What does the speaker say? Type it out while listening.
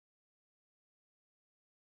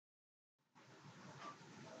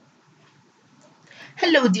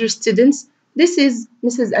Hello, dear students. This is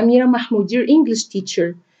Mrs. Amira Mahmoud, your English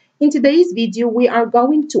teacher. In today's video, we are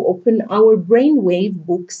going to open our Brainwave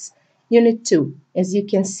books, Unit 2, as you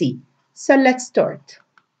can see. So let's start.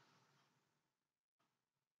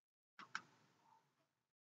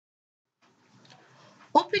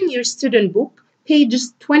 Open your student book,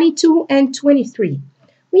 pages 22 and 23.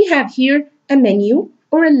 We have here a menu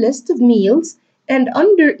or a list of meals, and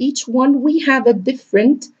under each one we have a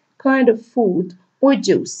different kind of food or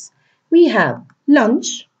juice. We have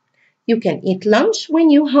lunch. You can eat lunch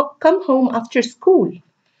when you come home after school.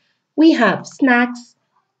 We have snacks.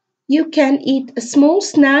 You can eat a small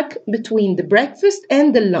snack between the breakfast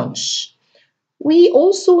and the lunch. We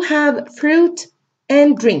also have fruit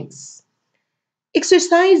and drinks.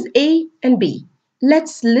 Exercise A and B.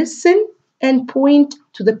 Let's listen and point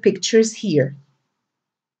to the pictures here.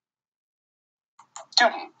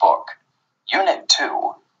 Student Book, Unit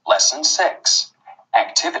 2, Lesson 6,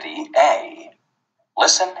 Activity A.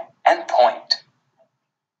 Listen and point.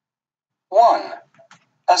 1.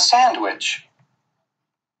 A sandwich.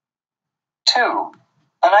 2.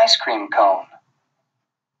 An ice cream cone.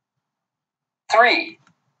 3.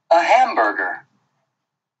 A hamburger.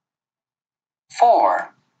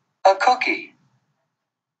 4. A cookie.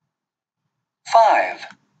 5.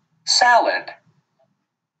 Salad.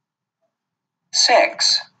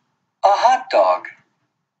 6. A hot dog.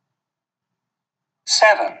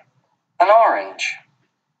 7. An orange.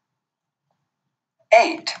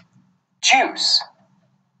 8. Juice.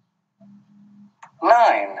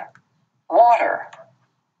 9. Water.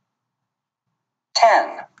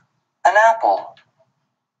 10. An apple.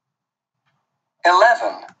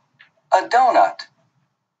 11. A donut.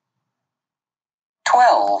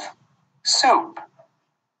 12. Soup.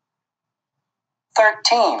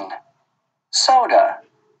 13. Soda.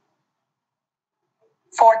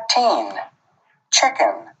 14.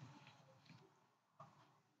 Chicken.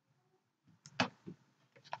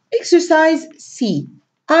 Exercise C.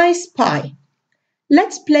 I spy.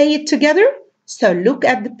 Let's play it together. So look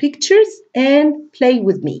at the pictures and play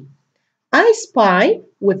with me. I spy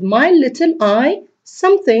with my little eye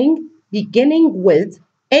something beginning with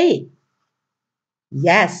A.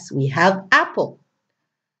 Yes, we have apple.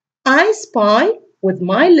 I spy with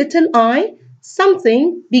my little eye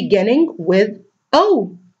something beginning with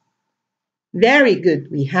O. Very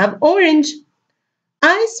good, we have orange.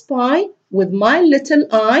 I spy with my little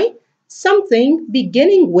eye something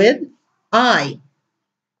beginning with I.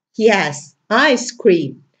 Yes, ice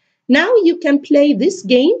cream. Now you can play this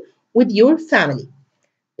game with your family.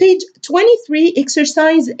 Page 23,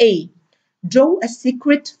 exercise A. Draw a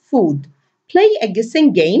secret food. Play a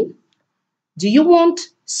guessing game. Do you want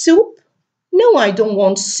soup? No, I don't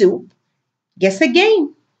want soup. Guess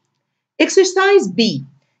again. Exercise B.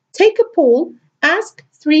 Take a poll. Ask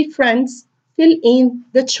 3 friends. Fill in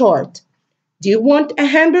the chart. Do you want a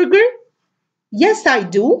hamburger? Yes, I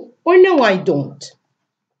do. Or no, I don't.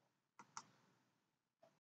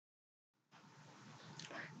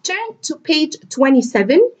 Turn to page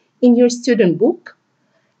 27 in your student book.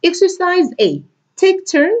 Exercise A. Take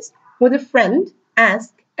turns with a friend.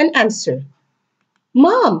 Ask and answer.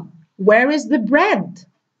 Mom, where is the bread?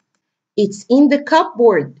 It's in the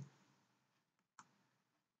cupboard.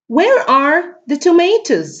 Where are the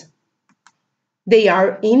tomatoes? They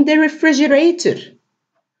are in the refrigerator.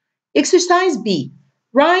 Exercise B.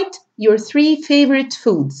 Write your 3 favorite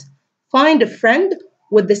foods. Find a friend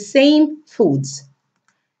with the same foods.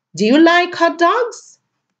 Do you like hot dogs?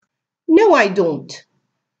 No, I don't.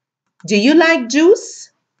 Do you like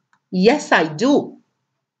juice? Yes, I do.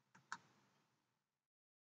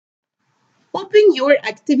 Open your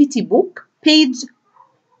activity book, page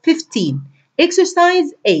 15.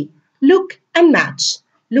 Exercise A. Look and match.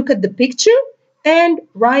 Look at the picture and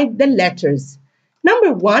write the letters.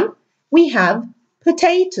 Number 1, we have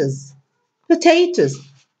potatoes. Potatoes.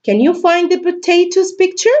 Can you find the potatoes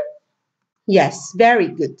picture? Yes, very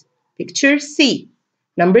good. Picture C.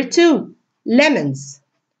 Number 2, lemons.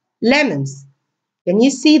 Lemons. Can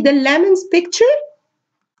you see the lemons picture?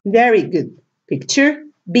 Very good. Picture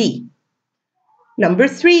B. Number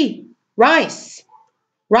 3, rice.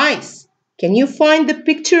 Rice. Can you find the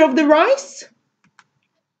picture of the rice?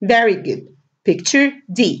 Very good. Picture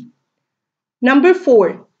D. Number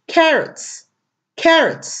 4, carrots.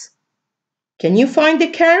 Carrots. Can you find the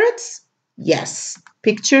carrots? Yes.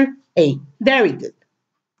 Picture A. Very good.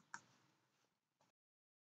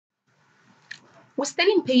 We're still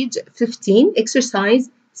in page 15, exercise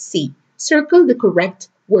C. Circle the correct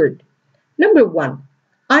word. Number 1,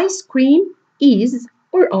 ice cream is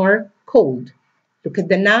or are cold. Look at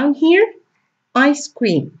the noun here, ice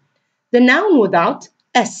cream. the noun without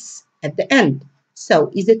S at the end.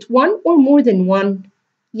 So is it one or more than one?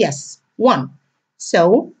 Yes, one.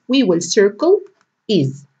 So we will circle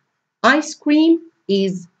is. Ice cream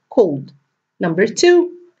is cold. Number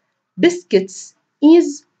two, biscuits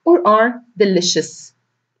is or are delicious.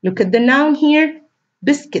 Look at the noun here,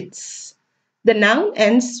 biscuits. The noun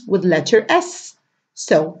ends with letter S.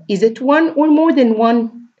 So is it one or more than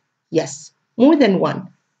one? Yes, more than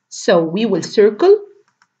one. So we will circle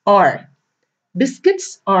are.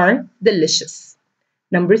 Biscuits are delicious.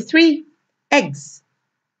 Number three, eggs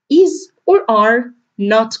is or are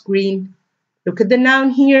not green. Look at the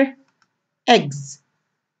noun here, eggs.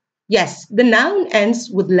 Yes, the noun ends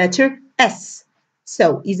with letter S.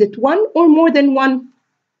 So is it one or more than one?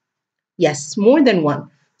 Yes, more than one.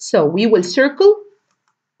 So we will circle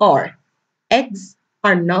are. Eggs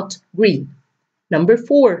are not green. Number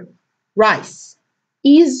four, rice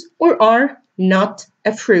is or are not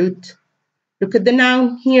a fruit. Look at the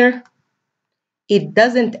noun here. It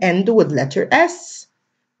doesn't end with letter S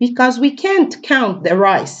because we can't count the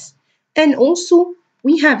rice. And also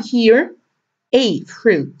we have here a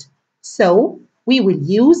fruit. So we will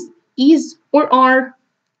use is or are.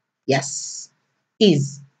 Yes,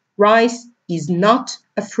 is. Rice is not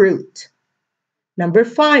a fruit. Number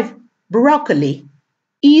five, broccoli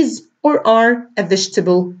is or are a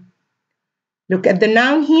vegetable. Look at the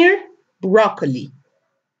noun here, broccoli.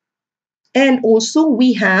 And also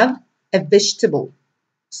we have a vegetable.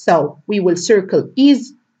 So we will circle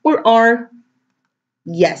is or are.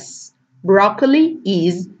 Yes, broccoli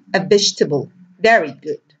is a vegetable. Very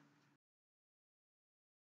good.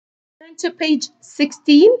 Turn to page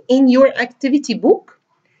 16 in your activity book.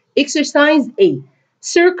 Exercise A.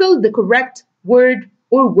 Circle the correct word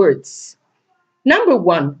or words. Number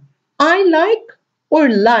one, I like or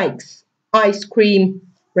likes ice cream.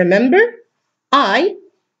 Remember, I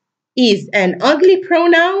is an ugly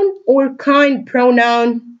pronoun or kind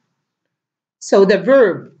pronoun. So the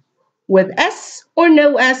verb with S or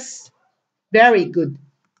no S. Very good.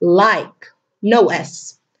 Like, no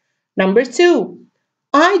S. Number two,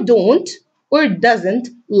 I don't or doesn't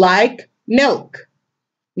like milk.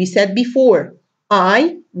 We said before,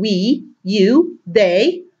 I, we, you,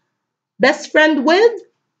 they, best friend with,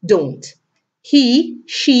 don't. He,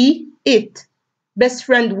 she, it, best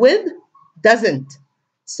friend with, doesn't.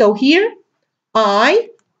 So here, I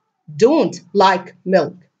don't like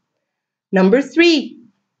milk. Number three,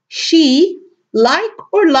 she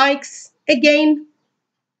like or likes again.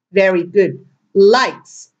 Very good.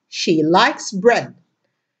 Likes. She likes bread.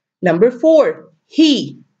 Number four,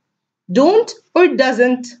 he don't or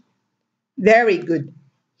doesn't. Very good.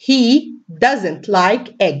 He doesn't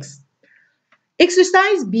like eggs.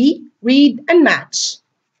 Exercise B, read and match.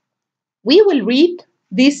 We will read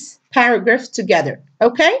this paragraph together,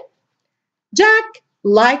 okay? Jack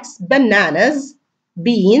likes bananas,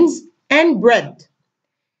 beans, and bread.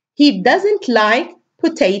 He doesn't like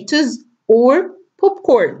potatoes or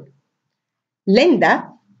popcorn.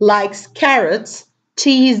 Linda likes carrots,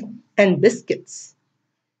 cheese, and biscuits.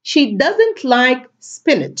 She doesn't like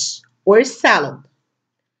spinach or salad.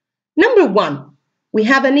 Number one, we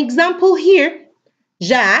have an example here.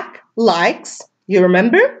 Jack likes, you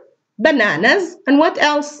remember, bananas and what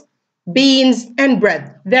else? Beans and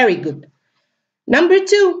bread. Very good. Number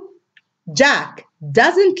two, Jack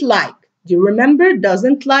doesn't like, do you remember,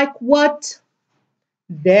 doesn't like what?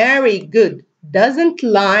 Very good. Doesn't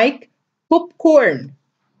like popcorn.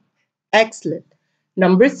 Excellent.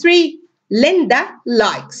 Number three, Linda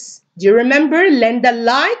likes. Do you remember Linda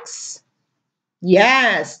likes?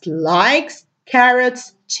 Yes, likes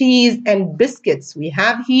carrots, cheese, and biscuits. We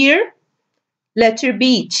have here letter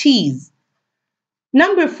B, cheese.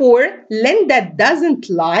 Number four, Linda doesn't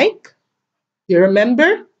like. Do you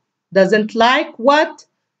remember? Doesn't like what?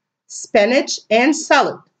 Spinach and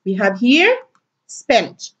salad. We have here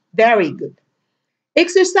spinach. Very good.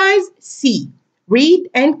 Exercise C. Read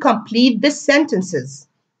and complete the sentences.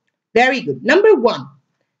 Very good. Number one,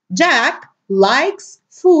 Jack likes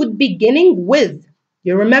food beginning with.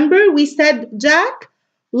 You remember we said Jack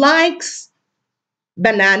likes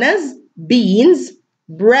bananas, beans,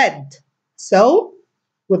 bread. So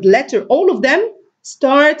with letter, all of them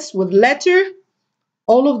starts with letter,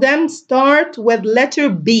 all of them start with letter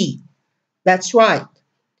B. That's right.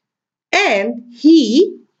 And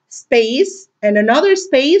he, space, and another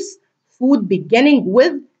space, food beginning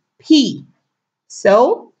with P.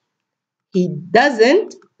 So he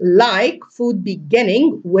doesn't like food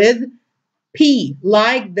beginning with P,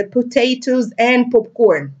 like the potatoes and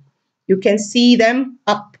popcorn. You can see them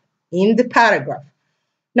up in the paragraph.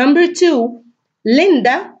 Number two,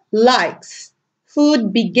 Linda likes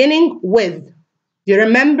Food beginning with. Do you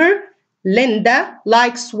remember? Linda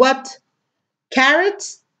likes what?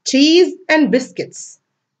 Carrots, cheese, and biscuits.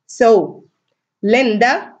 So,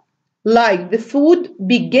 Linda likes the food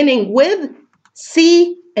beginning with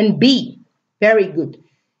C and B. Very good.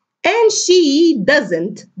 And she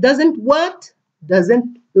doesn't what?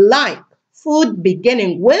 Doesn't like food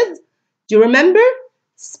beginning with, do you remember?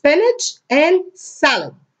 Spinach and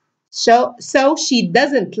salad. So she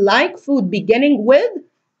doesn't like food beginning with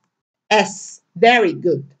S. Very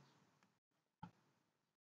good.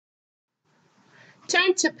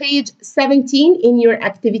 Turn to page 17 in your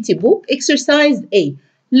activity book. Exercise A.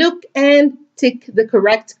 Look and tick the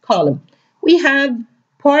correct column. We have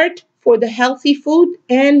part for the healthy food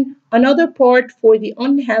and another part for the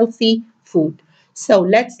unhealthy food. So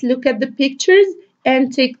let's look at the pictures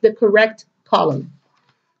and tick the correct column.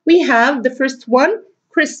 We have the first one,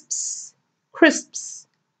 crisps. Crisps.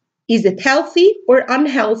 Is it healthy or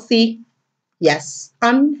unhealthy? Yes,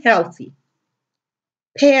 unhealthy.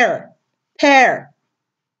 Pear. Pear.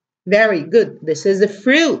 Very good. This is a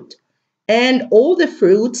fruit. And all the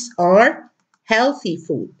fruits are healthy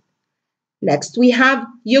food. Next, we have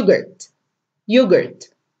yogurt. Yogurt.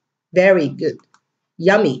 Very good.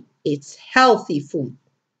 Yummy. It's healthy food.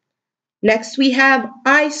 Next, we have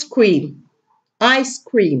ice cream. Ice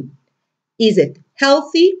cream. Is it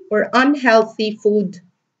healthy or unhealthy food?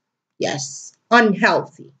 Yes,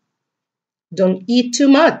 unhealthy. Don't eat too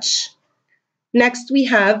much. Next, we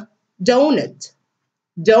have donut.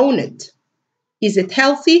 Donut. Is it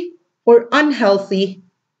healthy or unhealthy?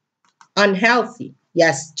 Unhealthy.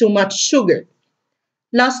 Yes, too much sugar.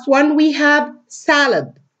 Last one, we have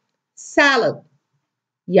salad. Salad.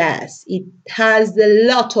 Yes, it has a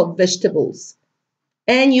lot of vegetables.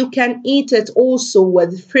 And you can eat it also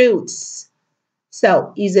with fruits.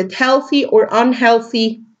 So, is it healthy or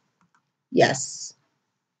unhealthy? Yes,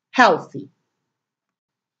 healthy.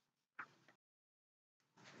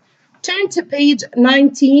 Turn to page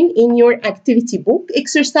 19 in your activity book.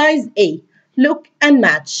 Exercise A. Look and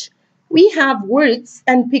match. We have words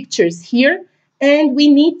and pictures here, and we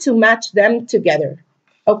need to match them together.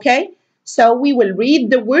 Okay? So we will read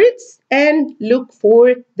the words and look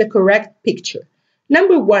for the correct picture.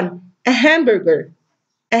 Number one, a hamburger.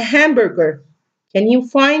 A hamburger. Can you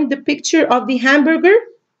find the picture of the hamburger?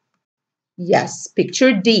 Yes,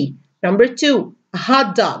 picture D. Number two, a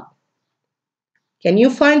hot dog. Can you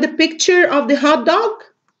find the picture of the hot dog?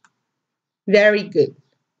 Very good.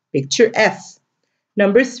 Picture F.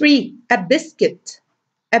 Number three, a biscuit.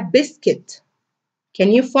 A biscuit.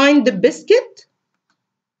 Can you find the biscuit?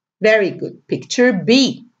 Very good. Picture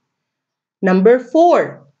B. Number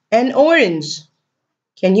four, an orange.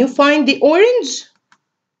 Can you find the orange?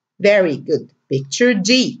 Very good. Picture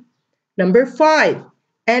G. Number five,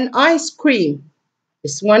 an ice cream.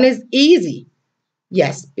 This one is easy.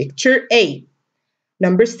 Yes, picture A.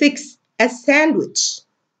 Number six, a sandwich.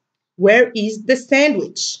 Where is the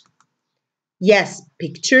sandwich? Yes,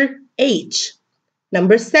 picture H.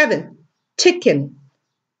 Number seven, chicken.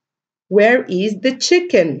 Where is the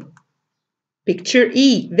chicken? Picture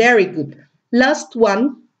E. Very good. Last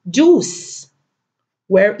one, juice.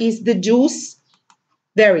 Where is the juice?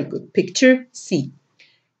 Very good. Picture C.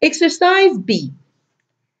 Exercise B.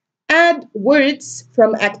 Add words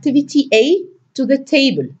from activity A to the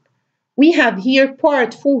table. We have here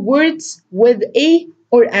part for words with a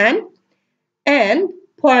or an and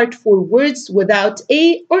part for words without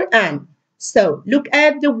a or an. So look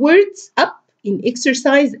at the words up in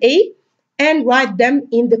exercise A and write them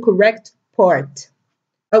in the correct part.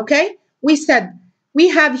 Okay? We said we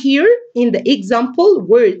have here in the example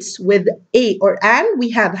words with a or an. We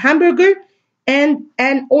have hamburger and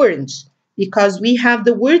an orange because we have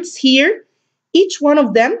the words here. Each one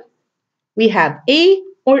of them we have a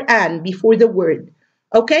or an before the word.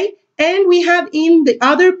 Okay? And we have in the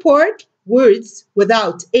other part words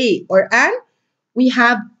without a or an. We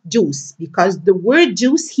have juice because the word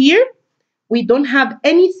juice here, we don't have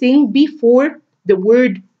anything before the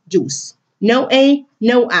word juice. No a,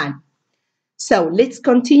 no an. So let's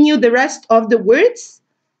continue the rest of the words.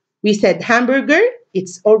 We said hamburger,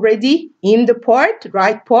 it's already in the part,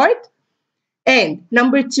 right part. And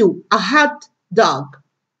number two, a hot dog.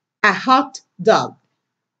 A hot dog.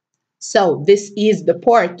 So this is the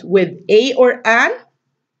part with a or an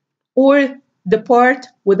or the part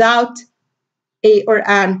without a or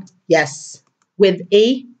an. Yes, with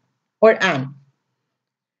a or an.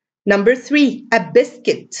 Number three, a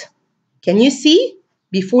biscuit. Can you see?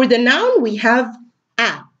 Before the noun, we have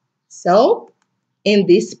a. So in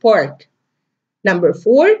this part. Number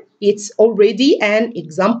four, it's already an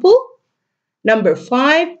example. Number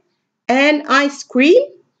five, An ice cream,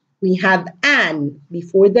 we have an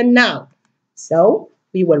before the noun. So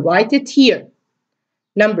we will write it here.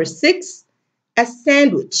 Number 6, a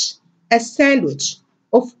sandwich. A sandwich.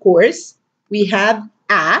 Of course, we have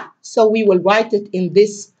a, so we will write it in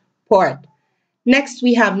this part. Next,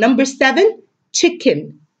 we have number 7,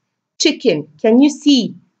 chicken. Chicken. Can you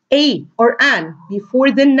see a or an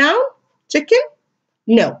before the noun? Chicken?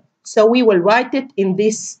 No. So we will write it in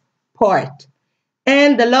this part.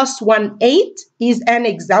 And the last one, 8, is an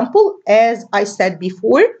example, as I said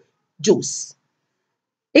before, juice.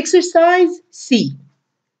 Exercise C.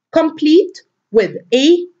 Complete with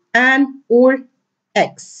a, an, or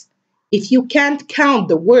x. If you can't count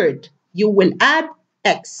the word, you will add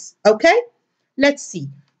x. Okay? Let's see.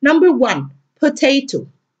 Number 1, potato.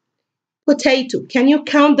 Potato. Can you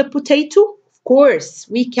count the potato? Of course,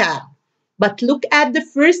 we can. But look at the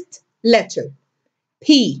first letter.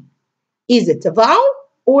 P. Is it a vowel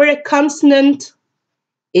or a consonant?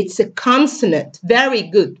 It's a consonant. Very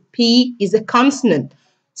good. P is a consonant.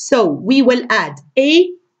 So we will add a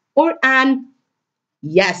or an.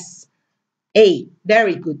 Yes, a.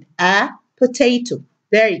 Very good. A potato.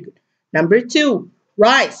 Very good. Number 2,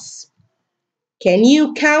 rice. Can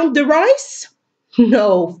you count the rice?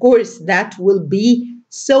 No, of course, that will be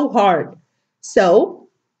so hard. So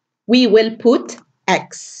we will put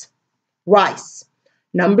X, rice.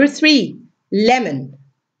 Number 3, lemon.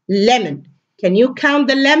 Lemon. Can you count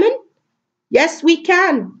the lemon? Yes, we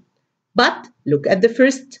can. But look at the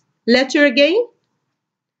first letter again.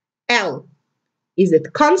 L. Is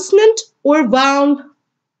it consonant or vowel?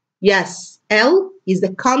 Yes, L is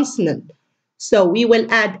a consonant. So we will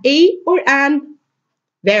add a or an.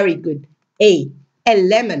 Very good. A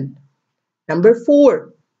lemon. Number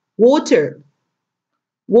 4, water.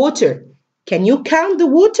 Water. Can you count the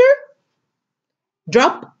water?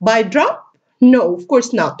 Drop by drop? No, of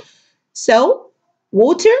course not. So,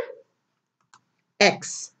 water,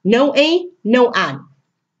 X. No A, no an.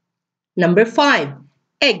 Number 5,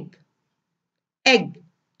 egg. Egg.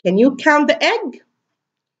 Can you count the egg?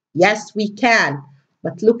 Yes, we can.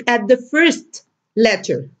 But look at the first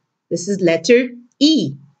letter. This is letter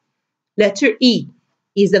E. Letter E.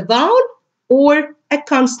 Is a vowel or a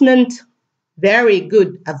consonant? Very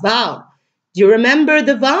good, a vowel. Do you remember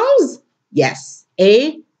the vowels? Yes,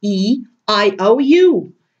 A, E, I, O,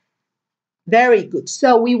 U. Very good.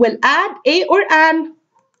 So we will add a or an.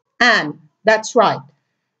 An, that's right.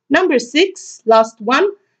 Number 6, last one,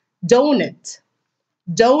 donut.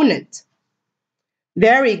 Donut.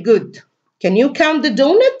 Very good. Can you count the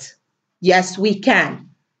donut? Yes, we can.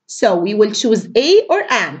 So we will choose a or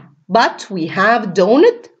an, but we have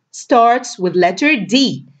donut starts with letter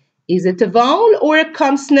D. Is it a vowel or a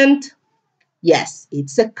consonant? Yes,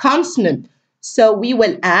 it's a consonant. So we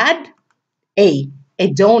will add a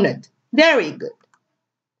donut. Very good.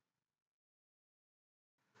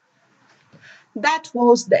 That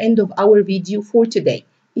was the end of our video for today.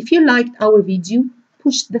 If you liked our video,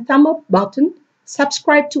 push the thumb up button,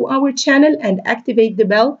 subscribe to our channel and activate the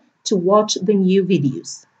bell to watch the new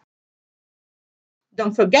videos.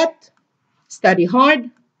 Don't forget, study hard,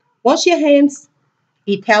 wash your hands,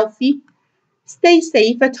 eat healthy, stay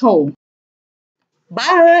safe at home.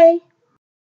 Bye!